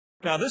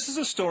Now, this is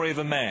a story of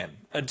a man,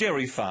 a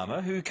dairy farmer,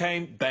 who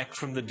came back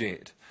from the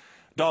dead.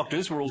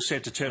 Doctors were all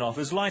set to turn off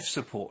his life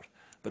support,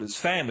 but his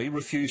family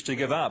refused to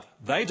give up.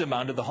 They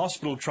demanded the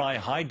hospital try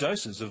high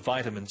doses of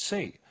vitamin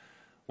C.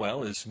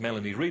 Well, as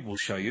Melanie Reid will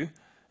show you,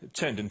 it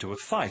turned into a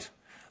fight.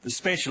 The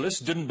specialists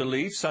didn't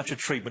believe such a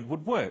treatment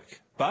would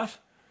work, but,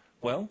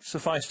 well,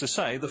 suffice to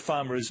say, the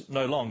farmer is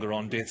no longer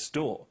on death's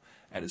door,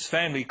 and his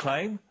family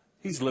claim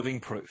he's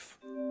living proof.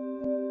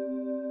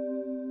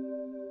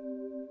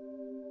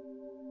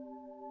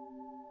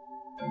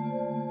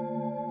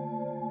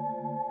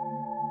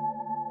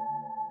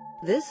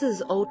 This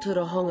is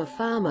Aotearoa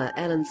farmer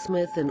Allan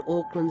Smith in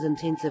Auckland's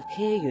intensive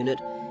care unit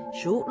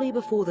shortly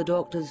before the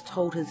doctors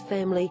told his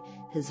family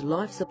his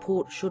life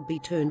support should be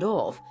turned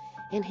off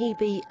and he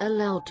be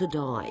allowed to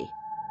die.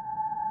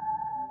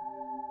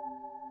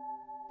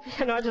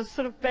 And I just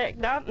sort of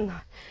backed up and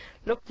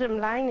looked at him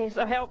laying there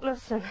so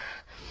helpless, and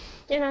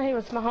you know, he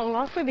was my whole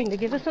life. We've been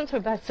together since we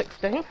were both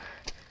 16.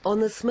 On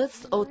the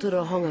Smiths'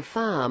 Aotearoa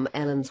farm,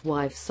 Allan's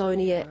wife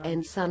Sonia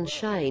and son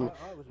Shane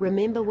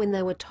remember when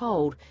they were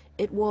told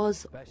it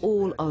was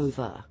all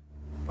over.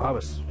 I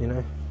was, you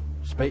know,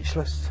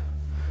 speechless.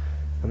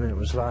 I mean, it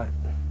was like,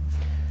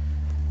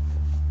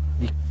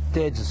 your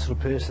dad's the sort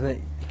of person that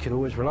you could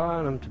always rely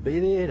on him to be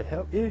there to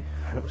help you,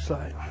 and it was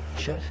like,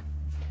 shit.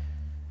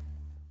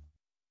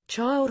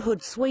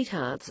 Childhood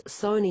sweethearts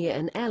Sonia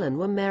and Allan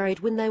were married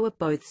when they were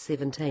both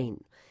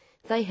 17.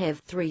 They have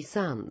 3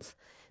 sons.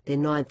 Their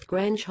 9th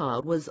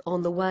grandchild was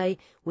on the way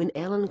when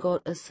Allan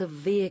got a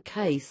severe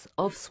case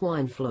of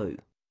swine flu.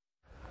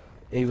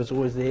 He was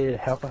always there to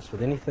help us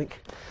with anything.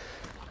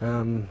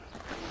 And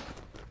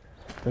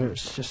it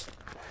was just,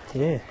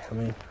 yeah, I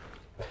mean,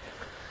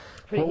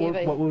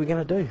 what were we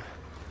going to do?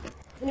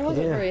 And he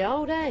wasn't very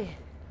old, eh?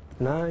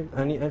 No,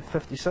 only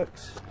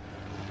 56.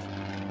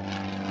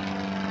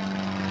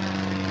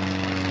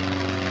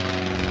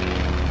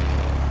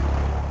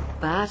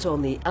 But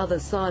on the other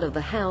side of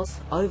the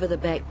house, over the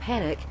back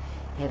paddock,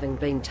 having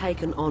been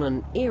taken on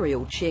an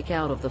aerial check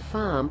out of the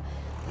farm,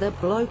 the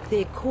bloke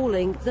they're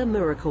calling the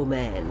Miracle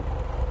Man.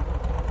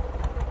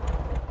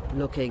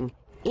 Looking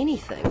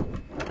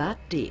anything but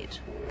dead.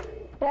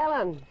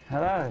 Allan.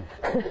 Hello.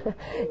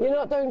 You're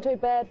not doing too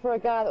bad for a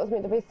guy that was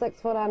meant to be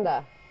 6 foot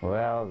under.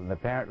 Well,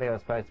 apparently I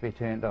was supposed to be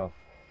turned off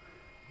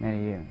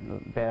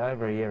about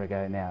over a year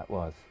ago now it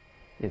was.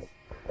 Yes.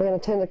 We're going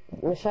to turn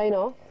the machine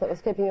off that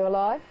was keeping you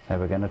alive? So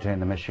we're going to turn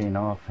the machine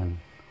off. And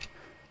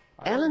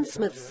Allan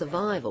Smith's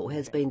survival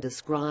has been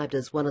described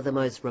as one of the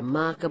most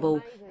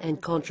remarkable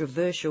and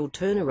controversial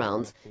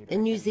turnarounds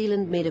in New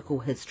Zealand medical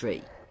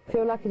history.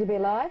 Feel lucky to be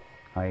alive?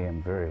 I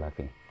am very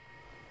lucky.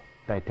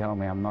 They tell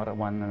me I'm not a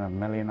 1 in a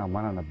million, I'm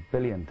 1 in a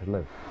billion to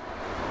live.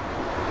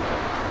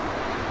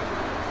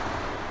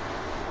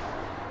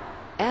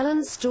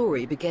 Allan's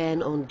story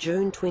began on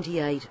June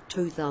 28,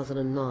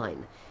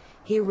 2009.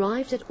 He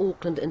arrived at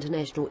Auckland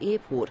International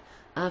Airport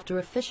after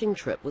a fishing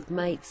trip with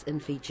mates in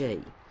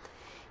Fiji.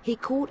 He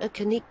caught a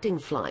connecting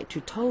flight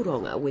to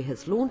Tauranga where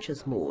his launch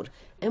is moored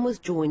and was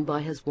joined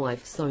by his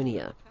wife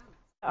Sonia.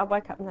 I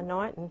woke up in the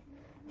night and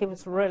he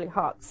was really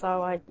hot,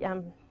 so I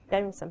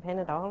gave him some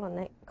Panadol and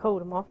that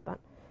cooled him off, but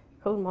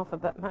cooled him off a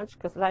bit much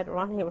because later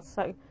on he was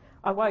so...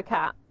 I woke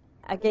up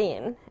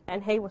again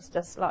and he was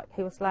just like,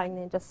 he was laying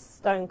there just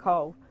stone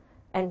cold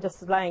and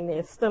just laying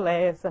there still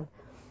as, and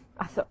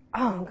I thought,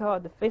 oh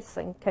God, the first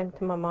thing came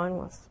to my mind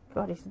was,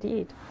 God, he's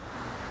dead.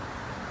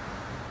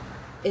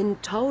 In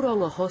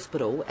Tauranga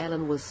Hospital,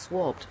 Allan was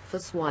swabbed for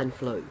swine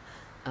flu.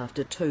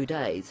 After 2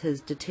 days,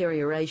 his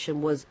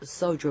deterioration was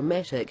so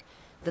dramatic,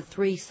 the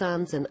 3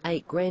 sons and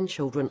 8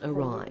 grandchildren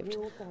arrived,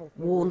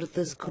 warned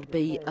this could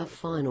be a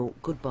final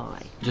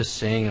goodbye. Just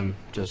seeing him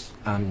just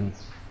in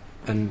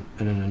an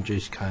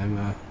induced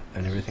coma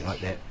and everything like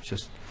that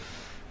just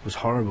was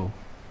horrible.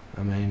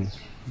 I mean,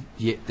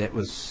 yet that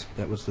was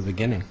the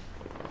beginning.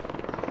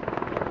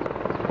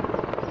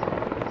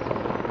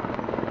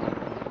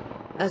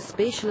 A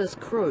specialist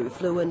crew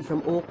flew in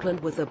from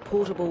Auckland with a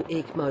portable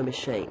ECMO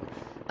machine,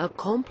 a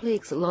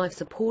complex life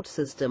support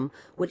system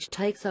which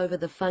takes over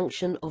the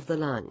function of the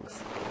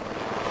lungs.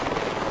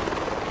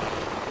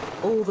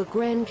 All the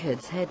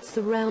grandkids had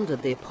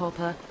surrounded their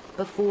papa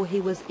before he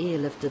was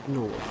airlifted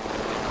north.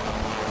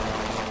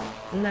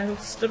 And they were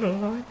still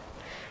alive.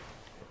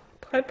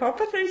 My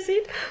papa, they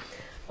said.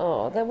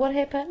 Oh, then what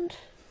happened?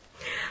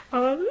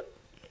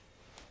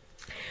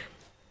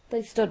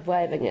 They stood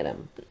waving at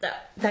him.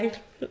 They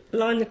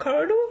lined the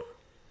corridor.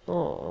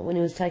 Oh, when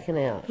he was taken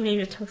out? When he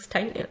was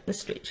taken out in the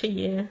stretcher,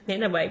 yeah.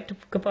 Then I waved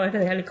goodbye to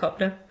the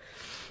helicopter.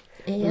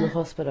 Yeah. From the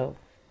hospital?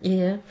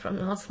 Yeah, from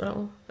the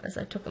hospital as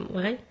I took him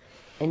away.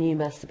 And you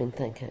must have been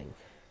thinking,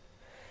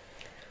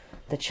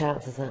 the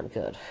chances aren't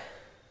good.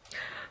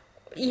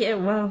 Yeah,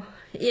 well,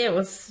 yeah, it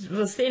was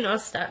then I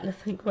was starting to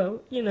think,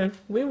 well, you know,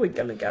 where are we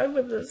going to go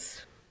with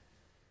this?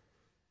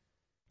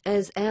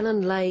 As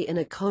Allan lay in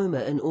a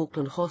coma in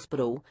Auckland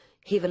Hospital,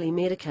 heavily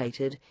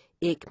medicated,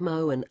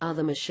 ECMO and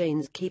other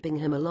machines keeping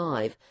him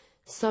alive,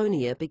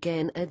 Sonia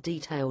began a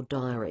detailed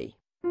diary.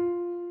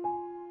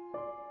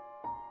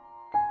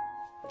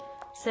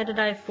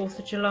 Saturday, 4th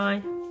of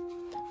July.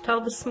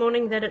 Told this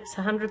morning that it's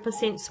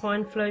 100%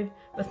 swine flu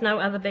with no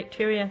other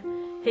bacteria.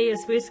 He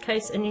is worst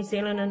case in New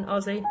Zealand and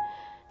Aussie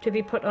to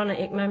be put on an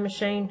ECMO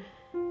machine.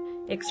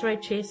 X-ray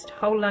chest,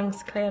 whole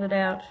lungs clouded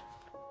out.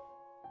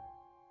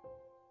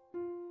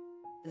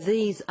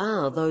 These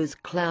are those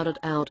clouded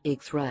out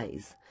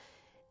X-rays.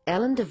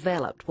 Allan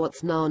developed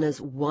what's known as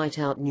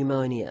whiteout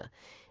pneumonia.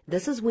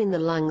 This is when the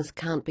lungs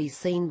can't be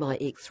seen by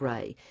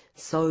X-ray,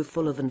 so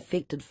full of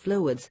infected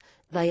fluids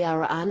they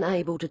are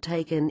unable to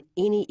take in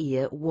any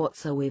air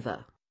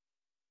whatsoever.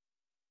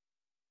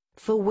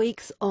 For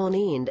weeks on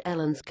end,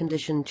 Allan's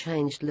condition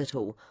changed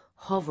little,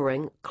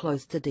 hovering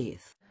close to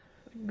death.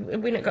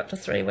 When it got to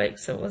 3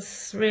 weeks, it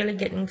was really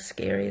getting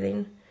scary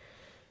then.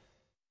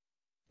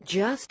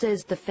 Just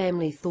as the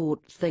family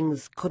thought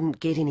things couldn't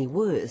get any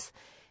worse,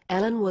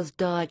 Allan was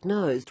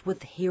diagnosed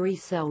with hairy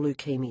cell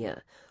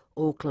leukemia.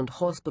 Auckland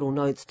Hospital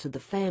notes to the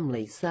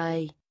family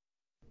say,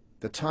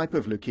 "The type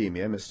of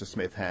leukemia Mr.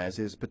 Smith has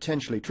is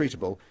potentially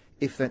treatable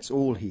if that's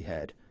all he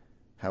had.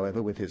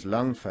 However, with his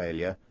lung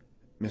failure,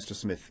 Mr.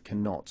 Smith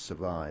cannot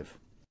survive."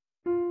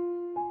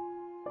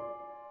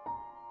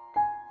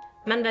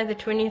 Monday the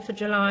 20th of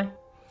July.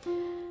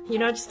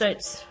 United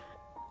States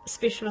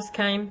specialist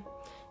came.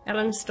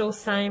 Allan still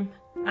same.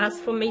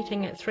 Asked for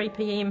meeting at 3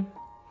 p.m.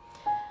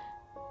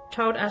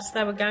 Told us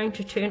they were going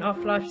to turn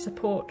off life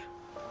support.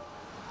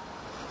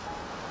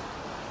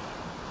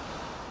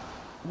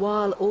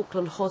 While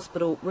Auckland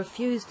Hospital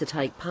refused to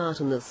take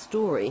part in this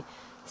story,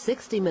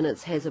 60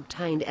 Minutes has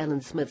obtained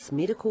Allan Smith's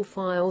medical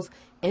files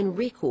and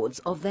records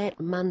of that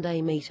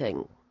Monday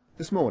meeting.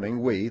 This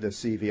morning we, the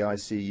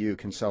CVICU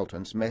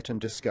consultants, met and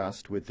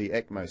discussed with the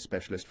ECMO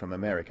specialist from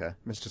America,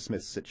 Mr.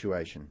 Smith's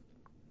situation.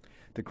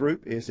 The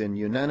group is in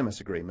unanimous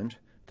agreement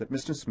that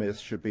Mr. Smith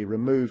should be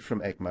removed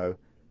from ECMO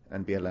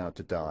and be allowed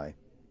to die.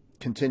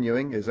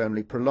 Continuing is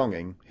only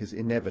prolonging his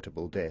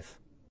inevitable death.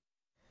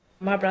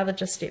 My brother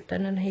just stepped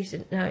in and he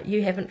said, "No,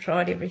 you haven't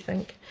tried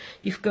everything.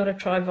 You've got to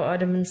try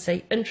vitamin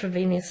C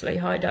intravenously,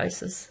 high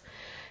doses."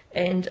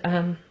 And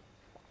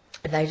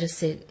they just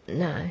said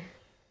no.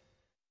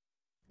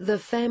 The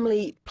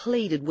family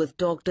pleaded with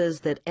doctors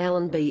that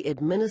Allan be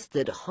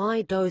administered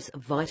high-dose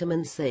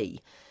vitamin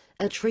C,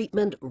 a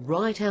treatment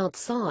right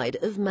outside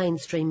of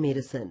mainstream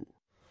medicine.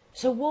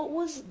 So what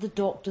was the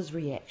doctor's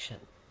reaction?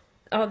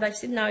 Oh, they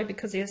said no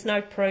because there's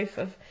no proof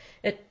of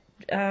it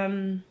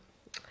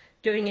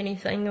doing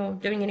anything or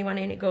doing anyone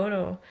any good.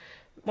 Or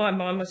my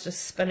mind was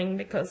just spinning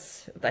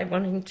because they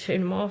wanted to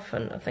turn them off,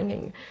 and I'm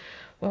thinking,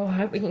 well, I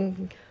hope we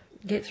can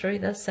get through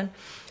this. And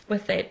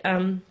with that,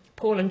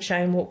 Paul and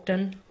Shane walked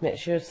in.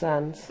 That's your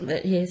sons?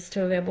 Yes,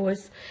 2 of our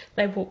boys.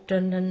 They walked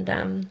in, and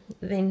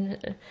then,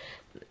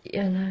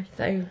 you know,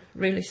 they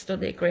really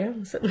stood their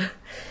ground.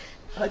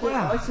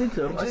 I said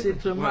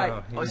to him,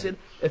 mate, I said,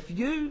 if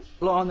you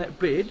lie on that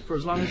bed for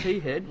as long as he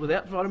had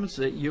without vitamin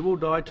C, you will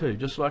die too,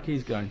 just like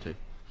he's going to.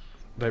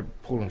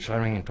 Paul and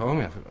Shane and told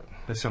me,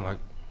 they sound like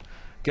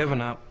giving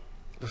up,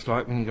 just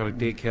like when you got a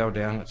dead cow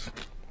down. I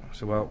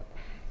said, well,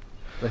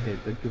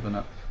 They'd given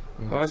up.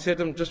 I said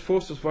to them, just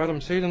force this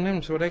vitamin C in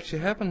them so it actually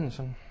happens.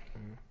 And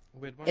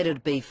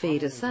it'd be fair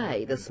to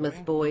say the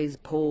Smith boys,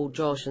 Paul,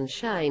 Josh and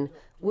Shane,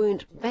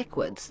 weren't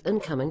backwards in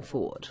coming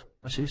forward.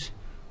 I says,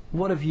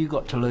 what have you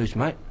got to lose,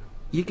 mate?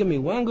 You give me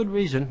one good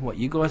reason what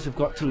you guys have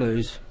got to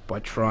lose by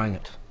trying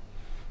it.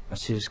 I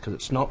says, because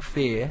it's not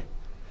fair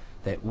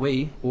that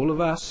we, all of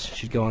us,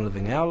 should go on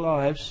living our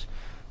lives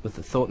with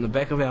the thought in the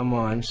back of our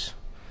minds,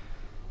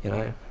 you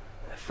know,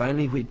 if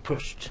only we'd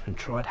pushed and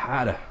tried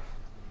harder,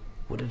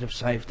 would it have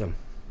saved them?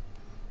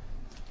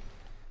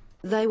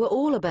 They were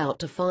all about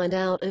to find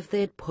out if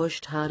they'd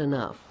pushed hard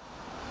enough.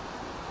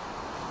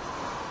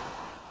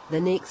 The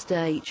next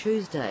day,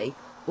 Tuesday,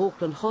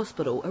 Auckland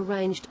Hospital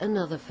arranged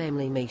another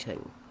family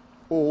meeting.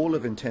 All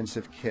of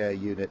intensive care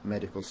unit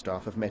medical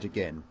staff have met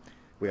again.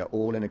 We are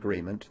all in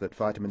agreement that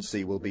vitamin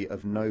C will be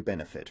of no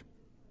benefit.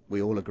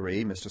 We all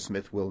agree Mr.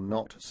 Smith will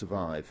not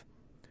survive.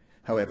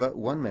 However,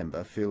 one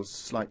member feels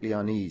slightly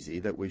uneasy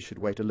that we should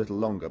wait a little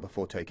longer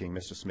before taking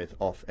Mr. Smith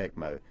off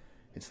ECMO.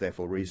 It's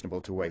therefore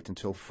reasonable to wait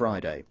until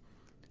Friday.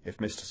 If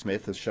Mr.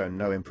 Smith has shown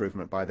no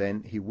improvement by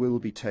then, he will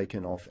be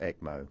taken off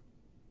ECMO.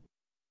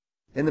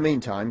 In the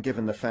meantime,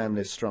 given the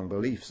family's strong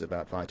beliefs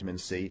about vitamin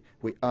C,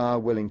 we are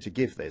willing to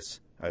give this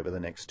over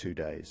the next 2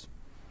 days.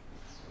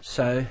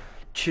 So,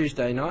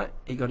 Tuesday night,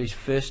 he got his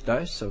first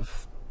dose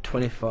of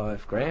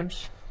 25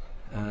 grams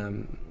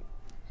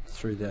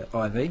through the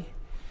IV,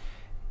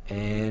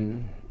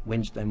 and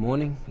Wednesday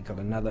morning he got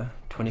another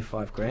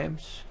 25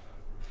 grams.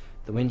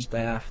 The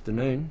Wednesday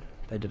afternoon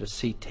they did a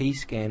CT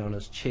scan on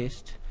his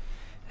chest,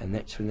 and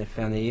that's when they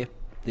found the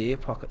air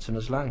pockets in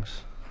his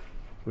lungs,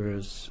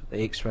 whereas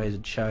the x-rays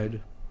had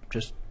showed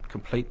just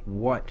complete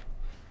white.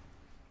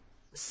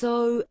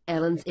 So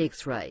Allan's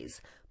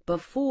x-rays,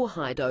 before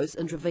high-dose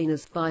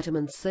intravenous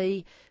vitamin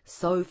C,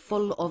 so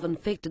full of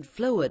infected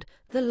fluid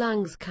the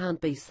lungs can't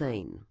be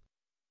seen.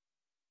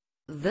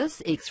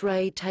 This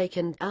x-ray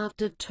taken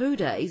after 2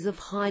 days of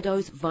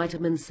high-dose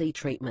vitamin C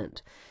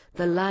treatment.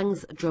 The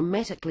lungs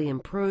dramatically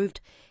improved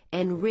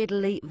and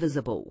readily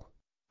visible.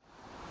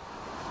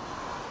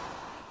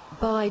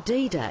 By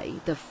D-Day,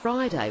 the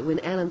Friday when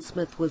Allan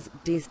Smith was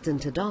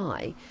destined to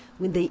die,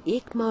 when the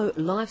ECMO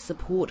life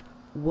support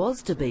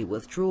was to be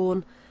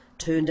withdrawn,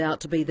 turned out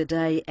to be the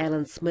day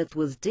Allan Smith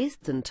was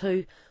destined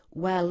to,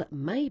 well,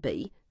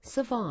 maybe,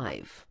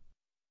 survive.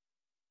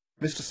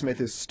 Mr.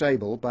 Smith is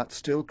stable but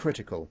still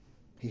critical.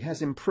 He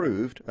has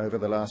improved over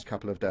the last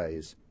couple of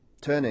days.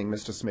 Turning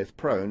Mr. Smith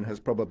prone has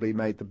probably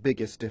made the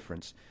biggest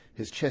difference.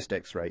 His chest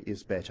x-ray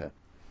is better.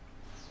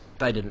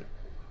 They didn't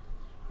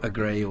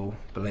agree or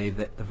believe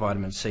that the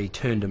vitamin C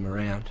turned him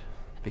around,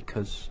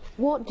 because...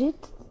 What did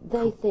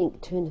they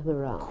think turned him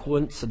around?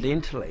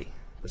 Coincidentally,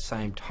 the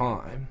same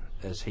time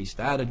as he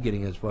started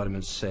getting his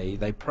vitamin C,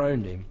 they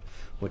proned him,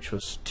 which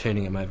was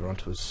turning him over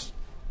onto his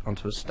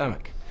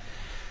stomach.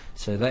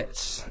 So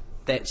that's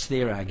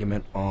their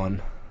argument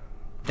on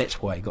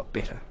that's why he got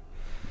better.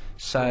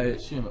 So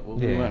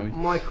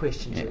my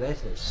question to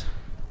that is,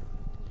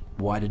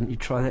 why didn't you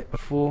try that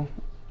before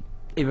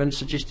even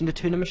suggesting to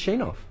turn the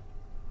machine off?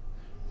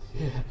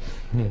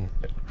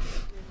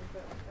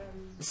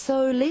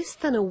 So less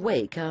than a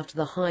week after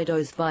the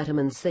high-dose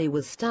vitamin C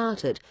was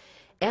started,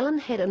 Allan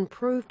had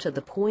improved to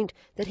the point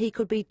that he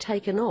could be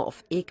taken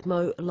off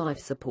ECMO life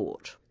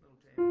support.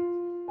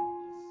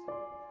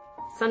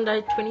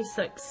 Sunday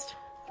 26th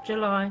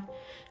July.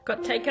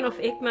 Got taken off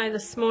ECMO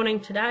this morning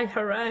today,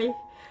 hooray.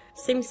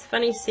 Seems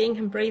funny seeing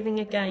him breathing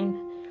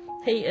again.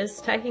 He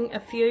is taking a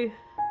few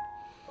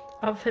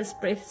of his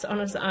breaths on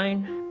his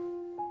own.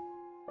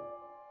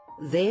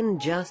 Then,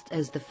 just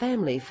as the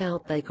family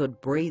felt they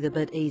could breathe a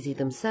bit easy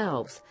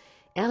themselves,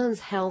 Allan's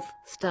health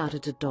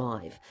started to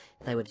dive.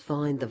 They would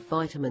find the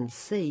vitamin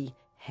C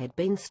had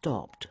been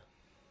stopped.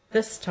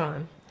 This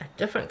time, a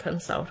different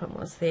consultant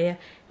was there,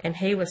 and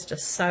he was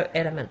just so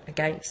adamant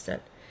against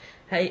it.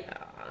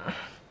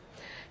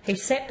 He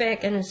sat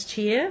back in his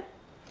chair,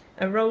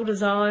 rolled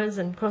his eyes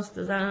and crossed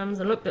his arms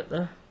and looked at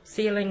the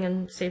ceiling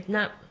and said,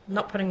 "No,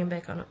 not putting him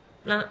back on it.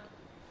 No,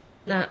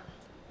 no."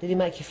 Did he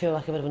make you feel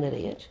like a bit of an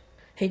idiot?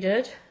 He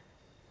did,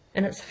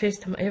 and it's the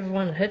first time I ever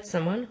wanted to hit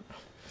someone.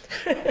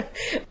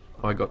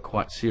 I got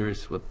quite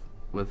serious with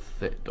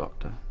that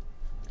doctor.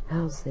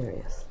 How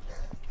serious?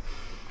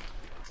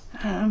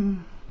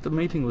 The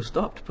meeting was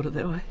stopped, put it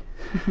that way.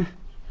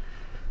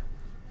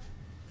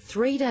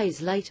 3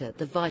 days later,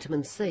 the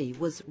vitamin C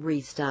was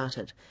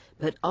restarted,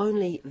 but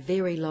only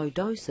very low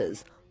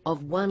doses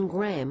of 1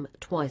 gram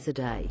twice a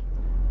day.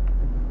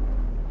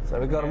 So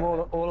we got them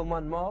all in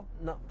one mob,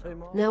 not two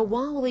mobs? Now,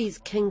 while these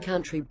King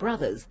Country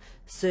brothers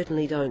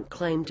certainly don't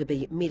claim to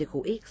be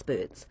medical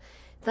experts,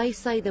 they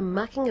say the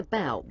mucking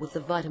about with the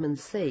vitamin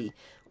C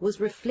was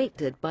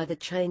reflected by the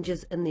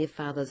changes in their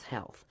father's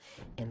health,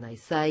 and they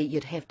say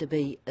you'd have to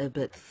be a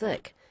bit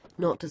thick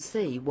not to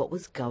see what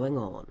was going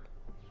on.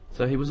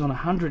 So he was on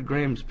 100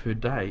 grams per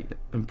day,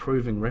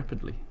 improving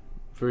rapidly,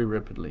 very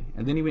rapidly.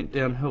 And then he went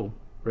downhill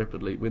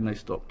rapidly when they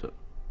stopped it,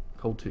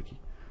 cold turkey.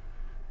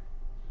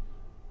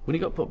 When he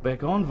got put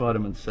back on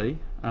vitamin C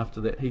after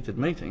that heated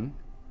meeting,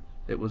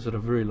 it was at a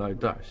very low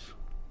dose.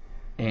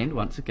 And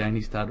once again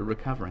he started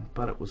recovering,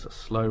 but it was a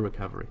slow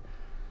recovery.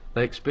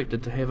 They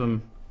expected to have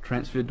him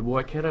transferred to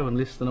Waikato in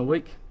less than a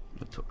week.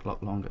 It took a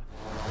lot longer.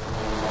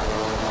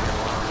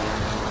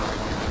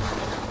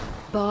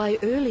 By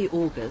early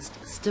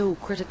August, still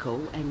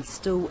critical and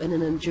still in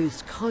an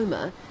induced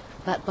coma,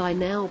 but by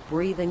now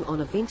breathing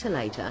on a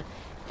ventilator,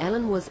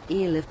 Allan was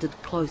airlifted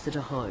closer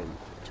to home,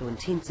 to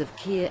intensive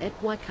care at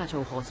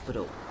Waikato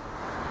Hospital,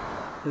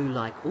 who,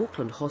 like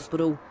Auckland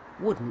Hospital,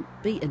 wouldn't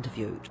be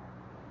interviewed.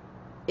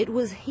 It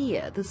was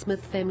here the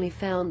Smith family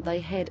found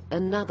they had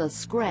another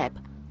scrap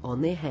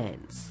on their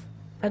hands.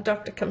 A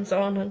doctor comes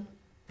on and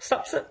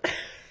stops it.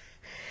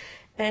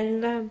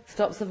 And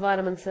stops the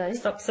vitamin C?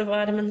 Stops the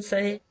vitamin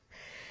C.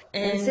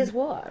 And says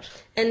what?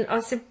 And I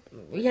said,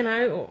 you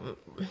know,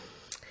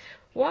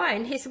 why?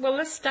 And he said, well,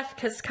 this stuff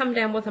has come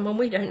down with him and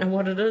we don't know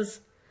what it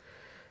is.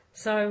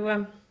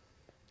 So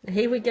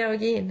here we go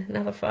again,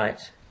 another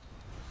fight.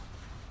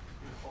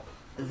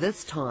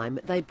 This time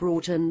they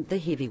brought in the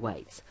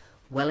heavyweights.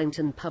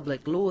 Wellington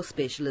public law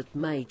specialist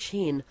May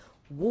Chen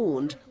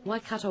warned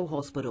Waikato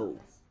Hospital.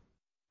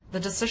 The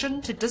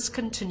decision to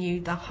discontinue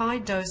the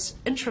high-dose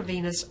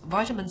intravenous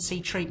vitamin C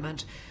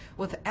treatment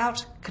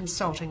without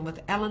consulting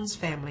with Allan's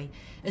family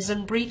is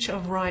in breach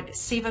of Right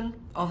 7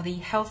 of the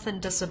Health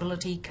and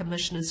Disability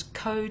Commissioner's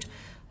Code.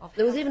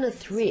 There was even a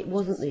threat,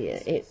 wasn't there,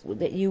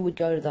 that you would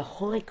go to the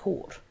High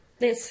Court?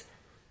 Yes,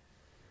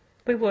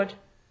 we would.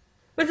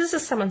 Well, this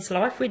is someone's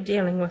life we're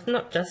dealing with,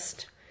 not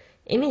just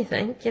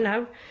anything, you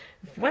know.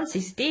 Once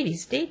he's dead,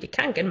 he's dead. You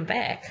can't get him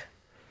back.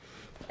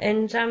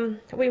 And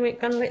we weren't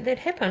going to let that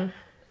happen.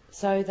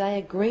 So they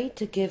agreed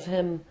to give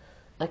him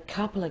a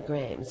couple of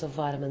grams of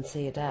vitamin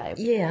C a day.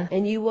 Yeah.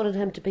 And you wanted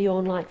him to be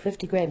on like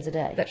 50 grams a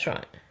day. That's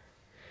right.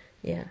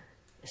 Yeah.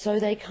 So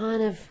they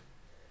kind of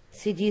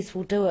said, yes,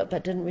 we'll do it,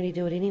 but didn't really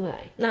do it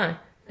anyway. No,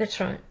 that's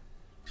right.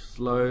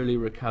 Slowly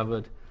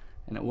recovered,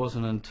 and it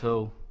wasn't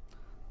until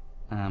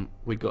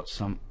we got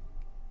some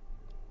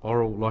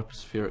oral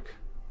lipospheric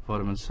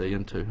vitamin C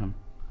into him,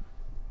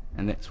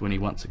 and that's when he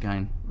once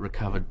again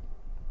recovered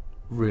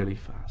really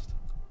fast.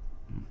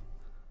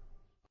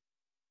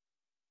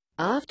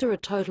 After a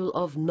total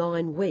of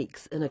 9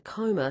 weeks in a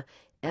coma,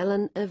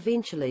 Allan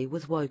eventually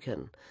was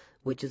woken,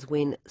 which is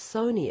when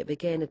Sonia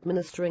began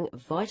administering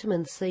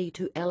vitamin C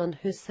to Allan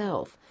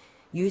herself,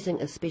 using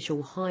a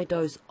special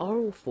high-dose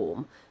oral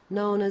form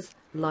known as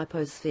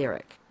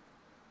lipospheric.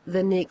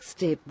 The next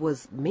step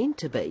was meant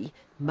to be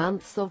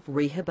months of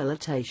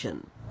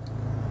rehabilitation.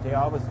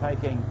 I was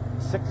taking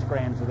 6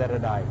 grams of that a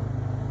day,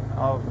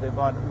 of the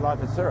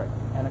liposyric,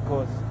 and of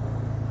course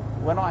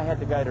when I had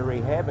to go to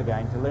rehab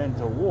again to learn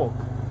to walk,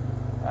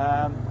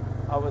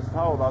 I was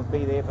told I'd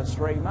be there for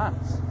 3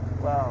 months.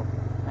 Well,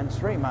 in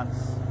 3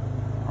 months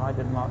I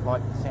did not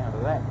like the sound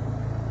of that,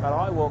 but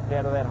I walked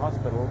out of that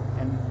hospital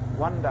in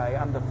one day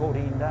under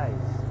 14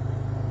 days,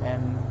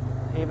 and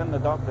even the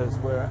doctors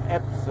were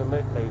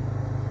absolutely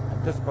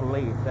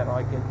disbelieved that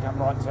I could come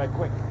right so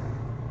quick.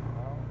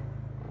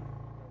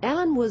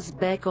 Allan was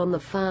back on the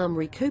farm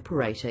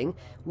recuperating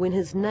when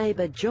his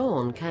neighbour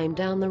John came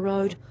down the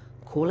road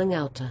calling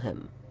out to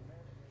him.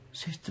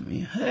 Says to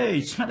me,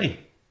 "Hey, Smitty,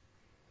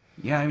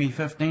 you owe me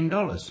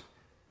 $15.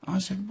 I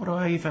said, "What do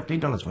I owe you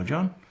 $15 for,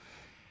 John?"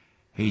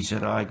 He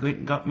said, "I went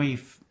and got me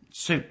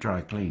suit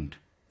dry cleaned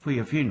for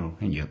your funeral,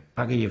 and you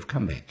bugger, you've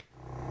come back."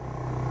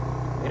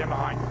 Get him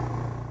behind.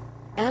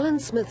 Allan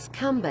Smith's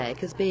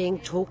comeback is being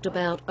talked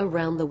about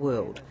around the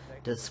world,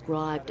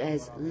 described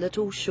as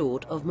little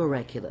short of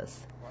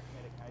miraculous.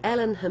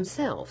 Allan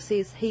himself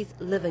says he's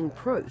living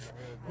proof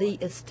the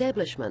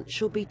establishment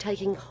should be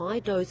taking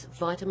high-dose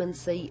vitamin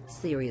C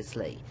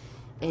seriously,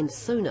 and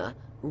sooner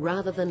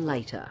rather than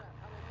later.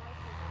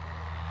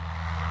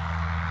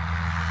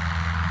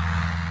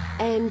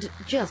 And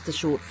just a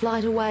short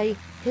flight away,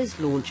 his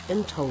launch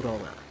in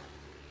Tauranga.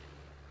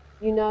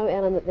 You know,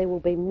 Allan, that there will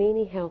be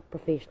many health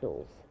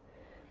professionals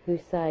who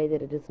say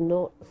that it is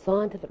not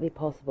scientifically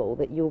possible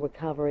that your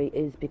recovery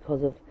is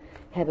because of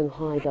having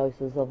high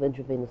doses of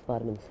intravenous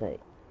vitamin C.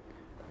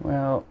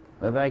 Well,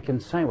 they can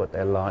say what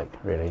they like,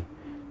 really,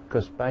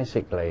 because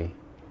basically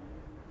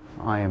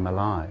I am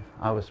alive.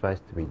 I was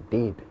supposed to be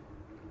dead.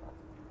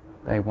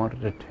 They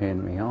wanted to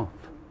turn me off,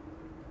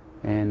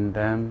 and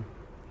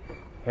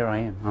here I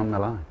am, I'm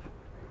alive.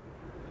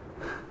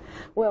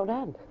 Well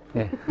done.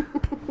 Yeah.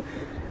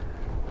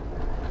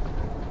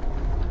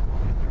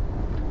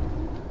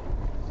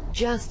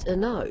 Just a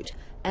note,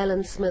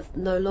 Allan Smith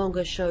no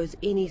longer shows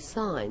any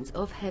signs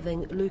of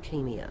having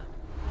leukemia.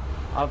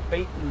 I've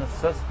beaten the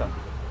system,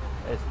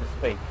 as to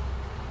speak,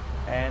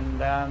 and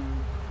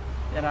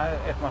you know,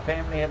 if my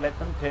family had let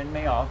them turn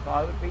me off,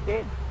 I would be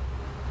dead.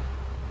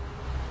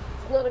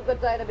 It's not a good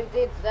day to be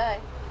dead today.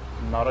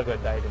 Not a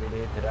good day to be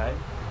dead today.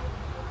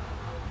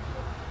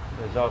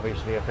 There's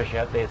obviously a fish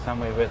out there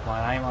somewhere with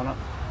my name on it.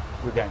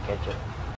 We don't catch it.